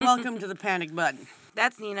welcome to the Panic Button.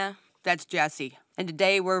 That's Nina. That's Jessie. And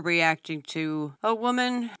today we're reacting to a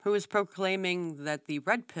woman who is proclaiming that the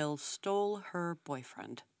red pill stole her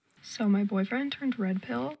boyfriend. So my boyfriend turned red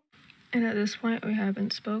pill, and at this point we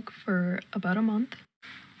haven't spoke for about a month.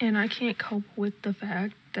 And I can't cope with the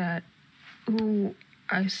fact that who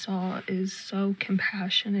I saw is so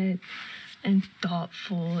compassionate and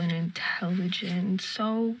thoughtful and intelligent,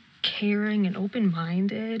 so caring and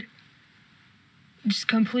open-minded, just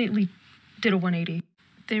completely did a 180.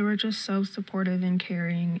 They were just so supportive and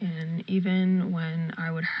caring, and even when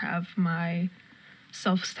I would have my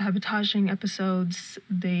self-sabotaging episodes,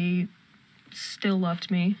 they still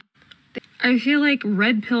loved me. I feel like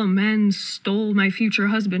red pill men stole my future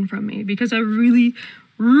husband from me because I really,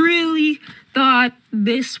 really thought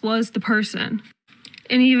this was the person.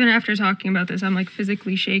 And even after talking about this, I'm like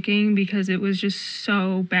physically shaking because it was just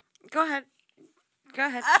so bad. Go ahead.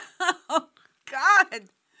 Oh, God.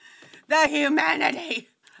 The humanity.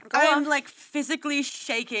 I'm like physically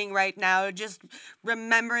shaking right now, just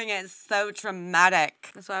remembering it. It's so traumatic.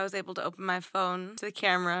 That's why I was able to open my phone to the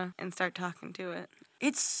camera and start talking to it.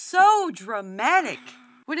 It's so dramatic.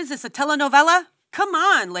 What is this, a telenovela? Come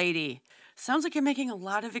on, lady. Sounds like you're making a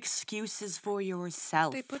lot of excuses for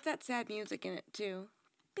yourself. They put that sad music in it, too.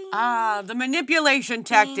 Bing, the manipulation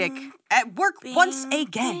tactic. bing, At work bing, once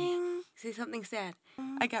again. bing. Say something sad.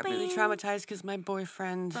 I got really traumatized because my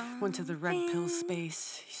boyfriend went to the red pill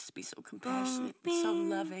space. He used to be so compassionate and so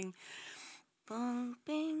loving.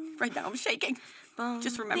 Right now I'm shaking.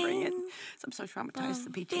 Just remembering it. So I'm so traumatized,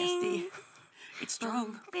 the PTSD. It's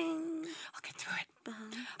strong. I'll get through it.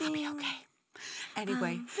 I'll be okay.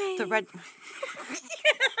 Anyway, the red...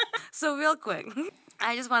 So real quick,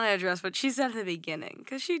 I just want to address what she said at the beginning,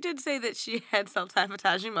 because she did say that she had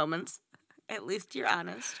self-sabotaging moments. At least you're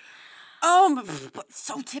honest. Oh, but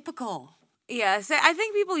so typical. Yeah, I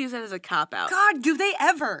think people use it as a cop-out. God, do they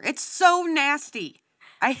ever? It's so nasty.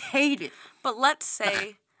 I hate it. But let's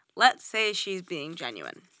say she's being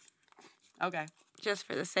genuine. Okay. Just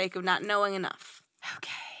for the sake of not knowing enough.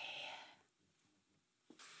 Okay.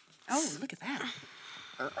 Oh, look at that.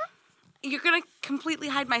 You're going to completely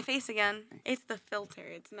hide my face again. It's the filter.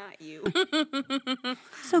 It's not you.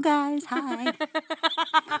 So, guys, hi.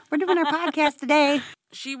 We're doing our podcast today.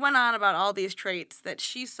 She went on about all these traits that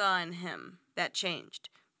she saw in him that changed.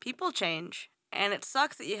 People change, and it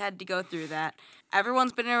sucks that you had to go through that.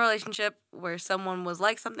 Everyone's been in a relationship where someone was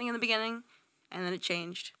like something in the beginning, and then it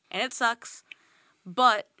changed. And it sucks.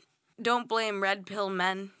 But don't blame red pill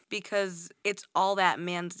men, because it's all that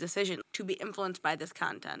man's decision to be influenced by this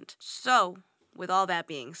content. So, with all that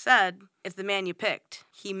being said, it's the man you picked.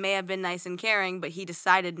 He may have been nice and caring, but he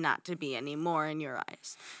decided not to be anymore in your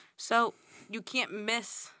eyes. So, you can't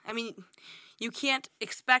you can't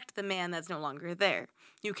expect the man that's no longer there.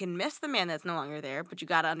 You can miss the man that's no longer there, but you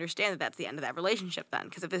gotta understand that that's the end of that relationship then,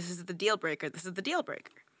 because if this is the deal breaker, this is the deal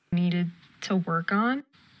breaker. Needed to work on.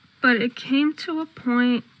 But it came to a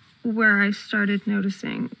point where I started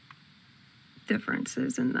noticing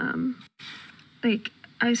differences in them. Like,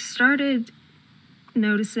 I started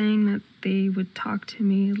noticing that they would talk to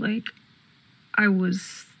me like I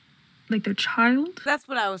was like their child. That's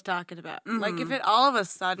what I was talking about. Mm-hmm. Like, if it all of a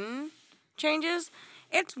sudden changes,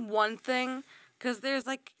 it's one thing, because there's,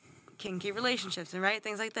 like, kinky relationships and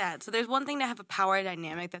things like that. So there's one thing to have a power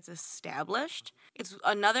dynamic that's established. It's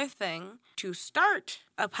another thing to start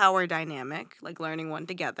a power dynamic, like learning one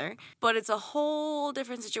together. But it's a whole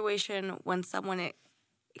different situation when someone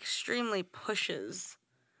extremely pushes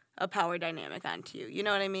a power dynamic onto you. You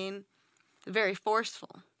know what I mean? Very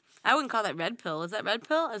forceful. I wouldn't call that red pill. Is that red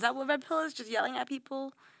pill? Is that what red pill is? Just yelling at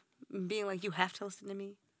people? Being like, you have to listen to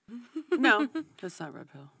me? No, that's not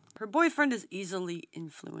red pill. Her boyfriend is easily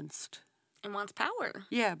influenced. And wants power.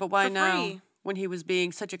 Yeah, but why for now? Free. When he was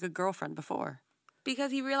being such a good girlfriend before?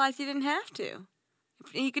 Because he realized he didn't have to.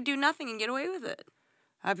 He could do nothing and get away with it.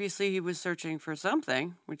 Obviously, he was searching for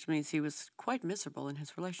something, which means he was quite miserable in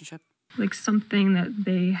his relationship. Like something that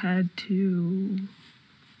they had to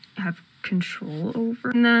have control over.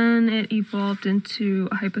 And then it evolved into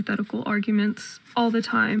hypothetical arguments all the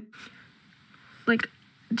time. Like,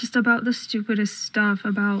 just about the stupidest stuff,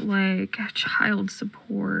 about, like, child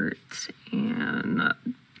support and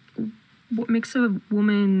what makes a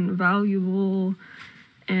woman valuable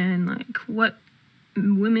and, like, what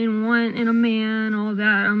women want in a man, all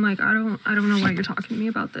that. I'm like, I don't know why you're talking to me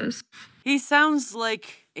about this. He sounds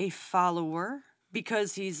like a follower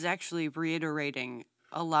because he's actually reiterating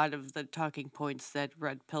a lot of the talking points that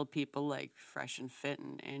red pill people like Fresh and Fit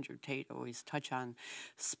and Andrew Tate always touch on.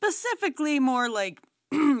 Specifically more like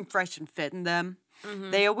Fresh and Fit and them.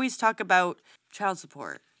 Mm-hmm. They always talk about child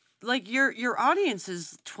support like your audience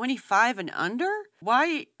is 25 and under.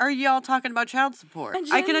 Why are y'all talking about child support?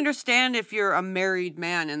 I can understand if you're a married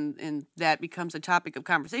man and that becomes a topic of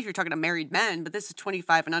conversation. You're talking to married men, but this is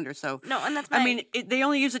 25 and under. So No, and that's I mean, they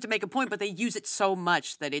only use it to make a point, but they use it so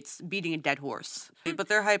much that it's beating a dead horse. But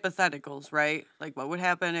they're hypotheticals, right? Like, what would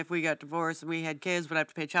happen if we got divorced and we had kids? Would I have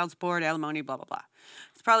to pay child support, alimony, blah, blah, blah.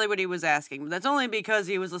 It's probably what he was asking. But that's only because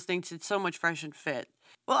he was listening to so much Fresh and Fit.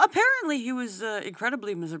 Well, apparently he was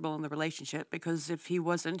incredibly miserable in the relationship, because if he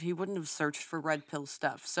wasn't, he wouldn't have searched for red pill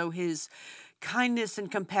stuff. So his kindness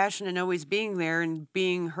and compassion and always being there and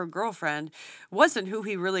being her girlfriend wasn't who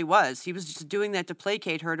he really was. He was just doing that to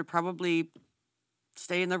placate her, to probably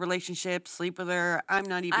stay in the relationship, sleep with her. I'm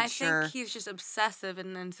not even sure. I think he's just obsessive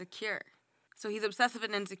and insecure. So he's obsessive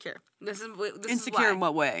and insecure. This Insecure is in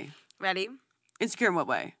what way? Ready? Insecure in what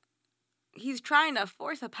way? He's trying to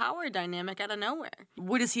force a power dynamic out of nowhere.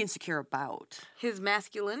 What is he insecure about? His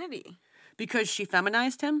masculinity. Because she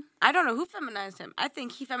feminized him? I don't know who feminized him. I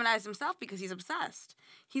think he feminized himself because he's obsessed.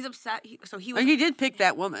 He's upset. He did pick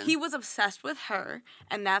that woman. He was obsessed with her,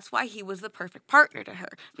 and that's why he was the perfect partner to her,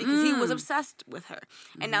 because he was obsessed with her.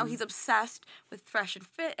 And now he's obsessed with Fresh and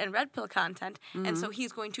Fit and Red Pill content, and so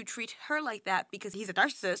he's going to treat her like that because he's a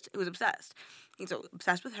narcissist who's obsessed. He's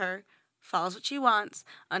obsessed with her, follows what she wants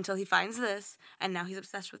until he finds this, and now he's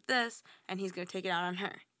obsessed with this, and he's going to take it out on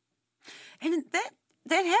her. And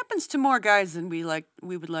that happens to more guys than we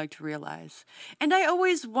would like to realize. And I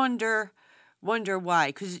always wonder why,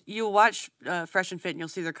 because you'll watch Fresh and Fit and you'll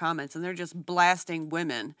see their comments, and they're just blasting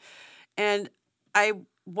women. And I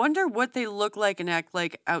wonder what they look like and act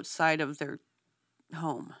like outside of their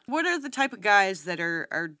home. What are the type of guys that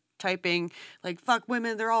are typing, like, fuck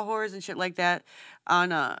women, they're all whores and shit like that,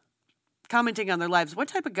 on commenting on their lives? What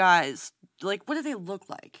type of guys, like, what do they look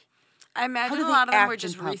like? I imagine a lot of them were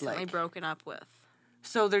just recently broken up with.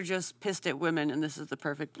 So they're just pissed at women, and this is the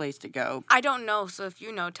perfect place to go. I don't know, so if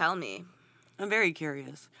you know, tell me. I'm very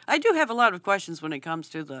curious. I do have a lot of questions when it comes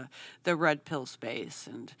to the red pill space,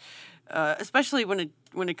 and especially when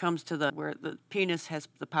it comes to where the penis has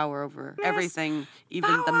the power over everything,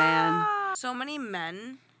 even the man. So many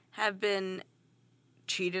men have been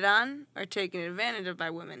cheated on or taken advantage of by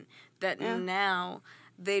women that now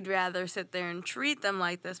they'd rather sit there and treat them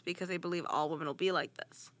like this because they believe all women will be like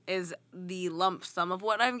this, is the lump sum of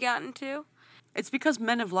what I've gotten to. It's because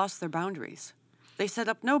men have lost their boundaries. They set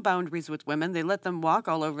up no boundaries with women. They let them walk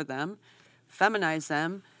all over them, feminize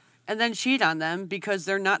them, and then cheat on them because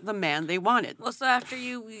they're not the man they wanted. Well, so after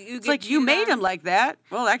you it's like, you made him like that.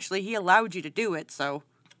 Well, actually, he allowed you to do it, so.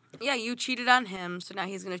 Yeah, you cheated on him, so now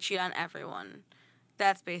he's going to cheat on everyone.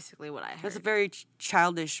 That's basically what I heard. That's a very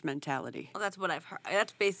childish mentality. Well, that's what I've heard.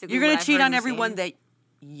 That's basically You're going to cheat on everyone that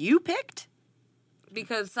you picked?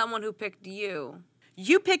 Because someone who picked you.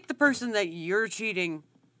 You picked the person that you're cheating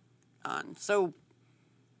on. So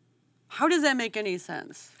how does that make any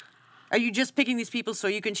sense? Are you just picking these people so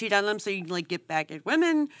you can cheat on them so you can, like, get back at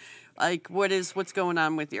women? Like, what's going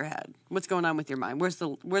on with your head? What's going on with your mind? Where's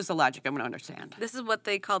the logic? I want to understand. This is what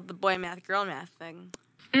they called the boy math, girl math thing.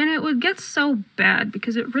 And it would get so bad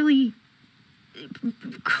because it really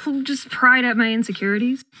just pried at my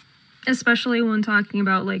insecurities, especially when talking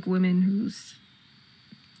about, like, women whose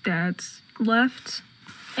dads left.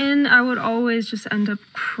 And I would always just end up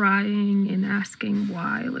crying and asking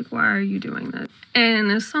why. Like, why are you doing that? And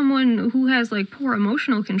as someone who has, like, poor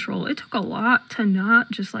emotional control, it took a lot to not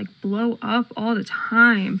just, like, blow up all the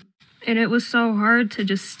time. And it was so hard to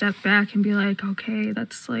just step back and be like, okay,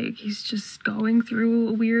 that's, like, he's just going through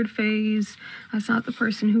a weird phase. That's not the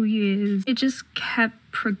person who he is. It just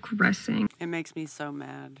kept progressing. It makes me so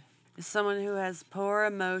mad. As someone who has poor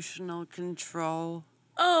emotional control.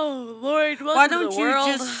 Oh, Lord, welcome Why don't to the you world.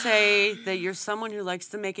 just say that you're someone who likes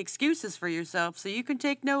to make excuses for yourself so you can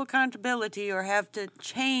take no accountability or have to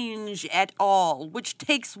change at all, which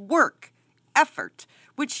takes work, effort,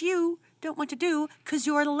 which you don't want to do because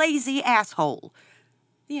you're a lazy asshole.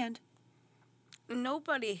 The end.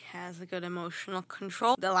 Nobody has a good emotional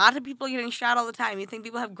control. A lot of people are getting shot all the time. You think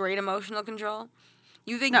people have great emotional control?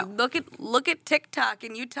 You think, no. Look at TikTok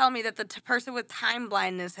and you tell me that the person with time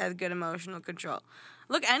blindness has good emotional control.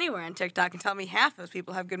 Look anywhere on TikTok and tell me half those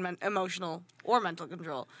people have good emotional or mental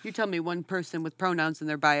control. You tell me one person with pronouns in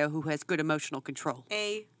their bio who has good emotional control.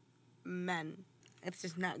 Amen. It's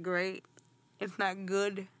just not great. It's not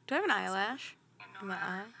good. Do I have an eyelash in my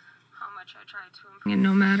eye? How much I tried to improve. And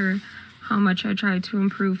no matter how much I tried to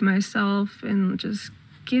improve myself and just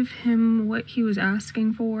give him what he was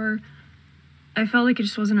asking for, I felt like it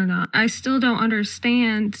just wasn't enough. I still don't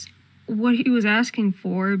understand what he was asking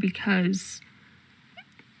for because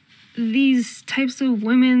these types of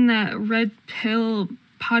women that red pill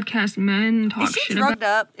podcast men talk Is she shit drugged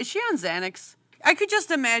about. up? Is she on Xanax? I could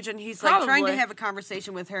just imagine he's like trying to Probably. have a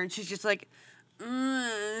conversation with her, and she's just like, I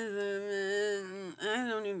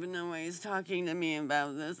don't even know why he's talking to me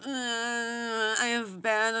about this. I have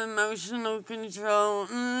bad emotional control.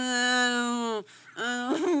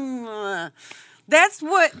 That's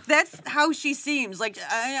how she seems. Like,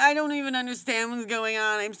 I don't even understand what's going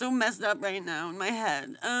on. I'm so messed up right now in my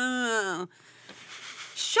head.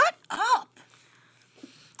 Shut up.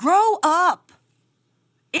 Grow up.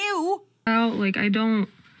 Ew. Like, I don't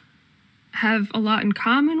have a lot in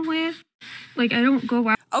common with. Like, I don't go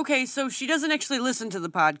out. Okay, so she doesn't actually listen to the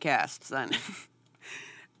podcasts then.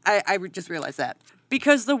 I just realized that.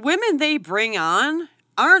 Because the women they bring on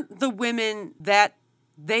aren't the women that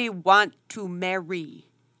they want to marry.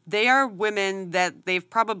 They are women that they've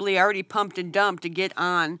probably already pumped and dumped to get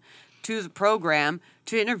on to the program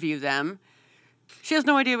to interview them. She has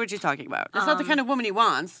no idea what she's talking about. That's not the kind of woman he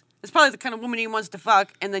wants. It's probably the kind of woman he wants to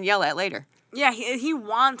fuck and then yell at later. Yeah, he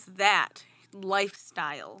wants that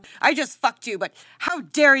lifestyle. I just fucked you, but how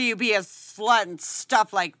dare you be a slut and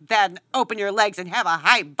stuff like that and open your legs and have a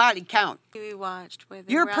high body count? We watched where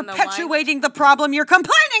they You're were on the perpetuating the problem you're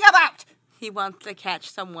complaining about! He wants to catch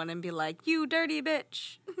someone and be like, "You dirty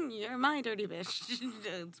bitch. You're my dirty bitch."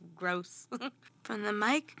 It's gross. From the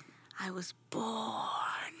mic, I was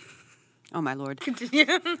born. Oh, my Lord. Continue.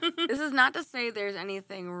 This is not to say there's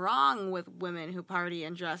anything wrong with women who party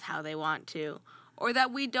and dress how they want to, or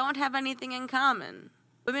that we don't have anything in common.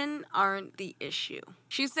 Women aren't the issue.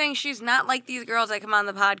 She's saying she's not like these girls that come on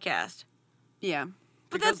the podcast. Yeah.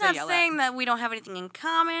 But because that's they not yell at- saying that we don't have anything in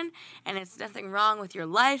common, and it's nothing wrong with your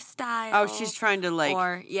lifestyle. Oh, she's trying to like...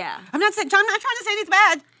 Or, yeah. I'm not trying to say anything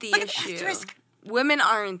bad. The Look at the issue. asterisk. Women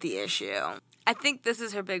aren't the issue. I think this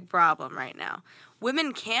is her big problem right now.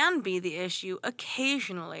 Women can be the issue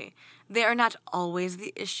occasionally. They are not always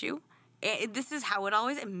the issue. This is how it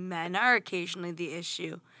always... Men are occasionally the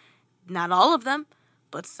issue. Not all of them,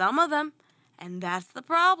 but some of them. And that's the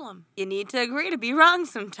problem. You need to agree to be wrong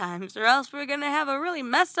sometimes, or else we're going to have a really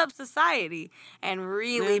messed up society and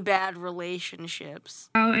really bad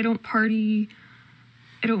relationships. I don't party.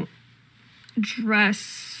 I don't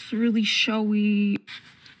dress really showy.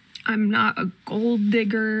 I'm not a gold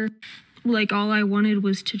digger. Like, all I wanted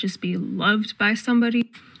was to just be loved by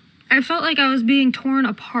somebody. I felt like I was being torn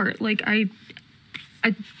apart. Like, I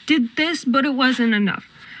did this, but it wasn't enough.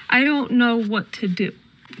 I don't know what to do.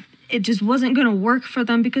 It just wasn't going to work for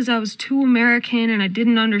them because I was too American and I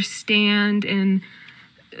didn't understand, and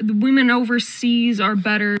the women overseas are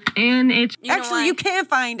better, and it's... Actually, you can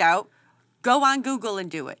find out. Go on Google and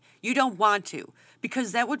do it. You don't want to,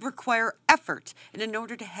 because that would require effort. And in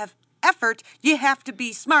order to have effort, you have to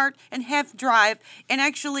be smart and have drive and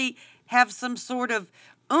actually have some sort of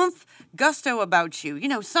oomph, gusto about you. You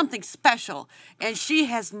know, something special. And she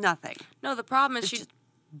has nothing. No, the problem is It's she's just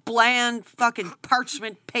bland fucking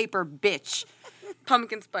parchment paper bitch.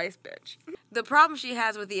 pumpkin spice bitch. The problem she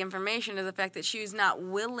has with the information is the fact that she's not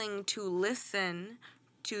willing to listen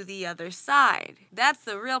to the other side. That's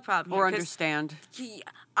the real problem here. Or understand.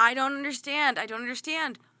 I don't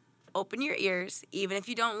understand. Open your ears, even if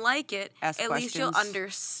you don't like it. Ask at least you'll questions.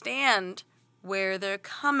 understand where they're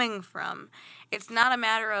coming from. It's not a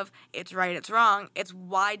matter of it's right, it's wrong. It's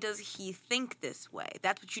why does he think this way?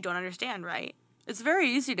 That's what you don't understand, right? It's very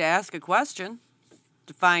easy to ask a question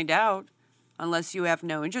to find out, unless you have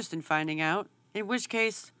no interest in finding out. In which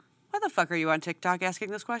case, why the fuck are you on TikTok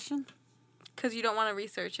asking this question? Because you don't want to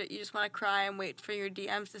research it. You just want to cry and wait for your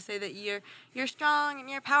DMs to say that you're strong and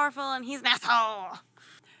you're powerful and he's an asshole.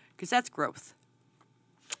 Because that's growth.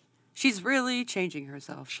 She's really changing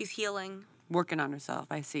herself. She's healing. Working on herself,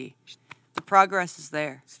 I see. The progress is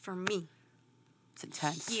there. It's for me. It's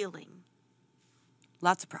intense. Healing.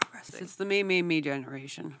 Lots of progress. It's the me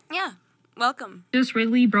generation. Yeah. Welcome. just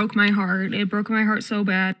really broke my heart. It broke my heart so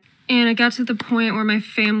bad. And it got to the point where my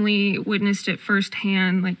family witnessed it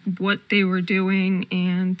firsthand, like what they were doing.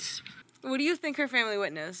 And What do you think her family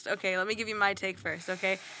witnessed? Okay, let me give you my take first,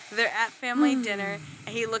 okay? They're at family dinner,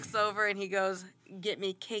 and he looks over and he goes, "Get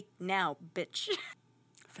me cake now, bitch."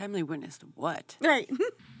 Family witnessed what? Right.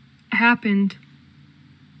 happened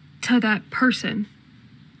to that person.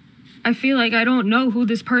 I feel like I don't know who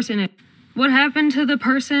this person is. What happened to the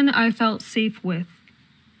person I felt safe with?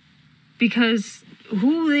 Because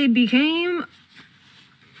who they became,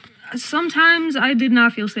 sometimes I did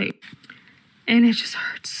not feel safe. And it just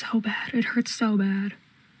hurts so bad. It hurts so bad.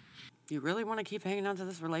 You really want to keep hanging on to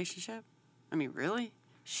this relationship? I mean, really?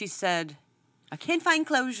 She said, I can't find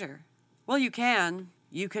closure. Well, you can.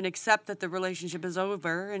 You can accept that the relationship is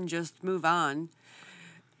over and just move on.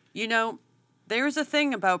 You know, there's a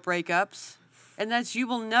thing about breakups, and that's you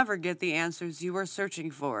will never get the answers you are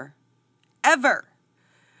searching for. Ever.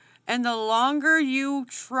 And the longer you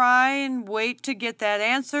try and wait to get that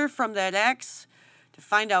answer from that ex, to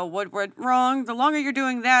find out what went wrong, the longer you're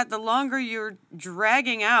doing that, the longer you're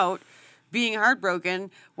dragging out being heartbroken,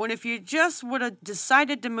 when if you just would have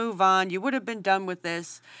decided to move on, you would have been done with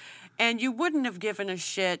this, and you wouldn't have given a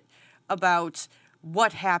shit about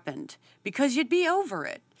what happened, because you'd be over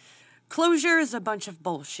it. Closure is a bunch of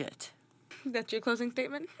bullshit. That's your closing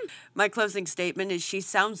statement? My closing statement is she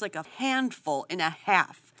sounds like a handful and a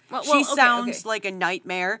half. Well, She okay, sounds like a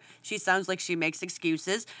nightmare. She sounds like she makes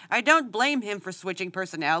excuses. I don't blame him for switching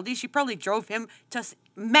personality. She probably drove him to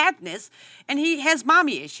madness, and he has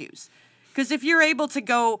mommy issues. Because if you're able to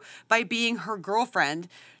go by being her girlfriend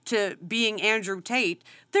to being Andrew Tate,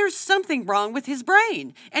 there's something wrong with his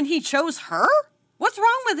brain. And he chose her? What's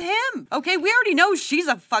wrong with him? Okay, we already know she's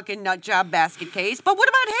a fucking nutjob basket case, but what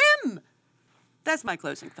about him? That's my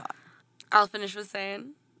closing thought. I'll finish with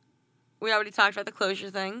saying, we already talked about the closure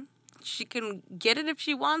thing. She can get it if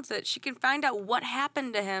she wants it. She can find out what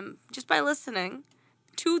happened to him just by listening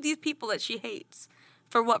to these people that she hates.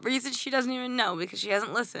 For what reason, she doesn't even know because she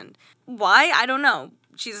hasn't listened. Why? I don't know.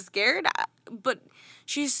 She's scared, but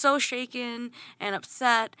she's so shaken and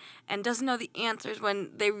upset and doesn't know the answers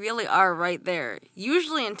when they really are right there.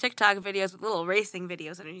 Usually in TikTok videos with little racing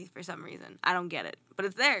videos underneath for some reason. I don't get it, but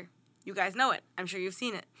it's there. You guys know it. I'm sure you've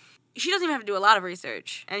seen it. She doesn't even have to do a lot of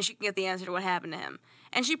research, and she can get the answer to what happened to him.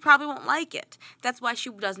 And she probably won't like it. That's why she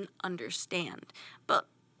doesn't understand. But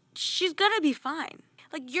she's gonna be fine.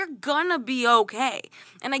 Like, you're gonna be okay.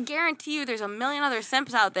 And I guarantee you there's a million other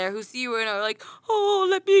simps out there who see you and are like, oh,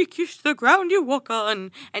 let me kiss the ground you walk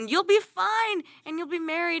on. And you'll be fine. And you'll be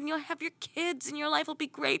married and you'll have your kids and your life will be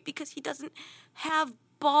great because he doesn't have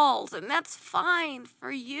balls. And that's fine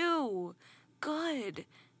for you. Good.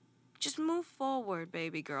 Just move forward,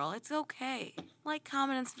 baby girl. It's okay. Like,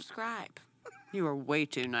 comment, and subscribe. You are way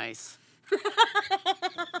too nice.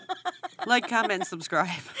 Like, comment, and subscribe.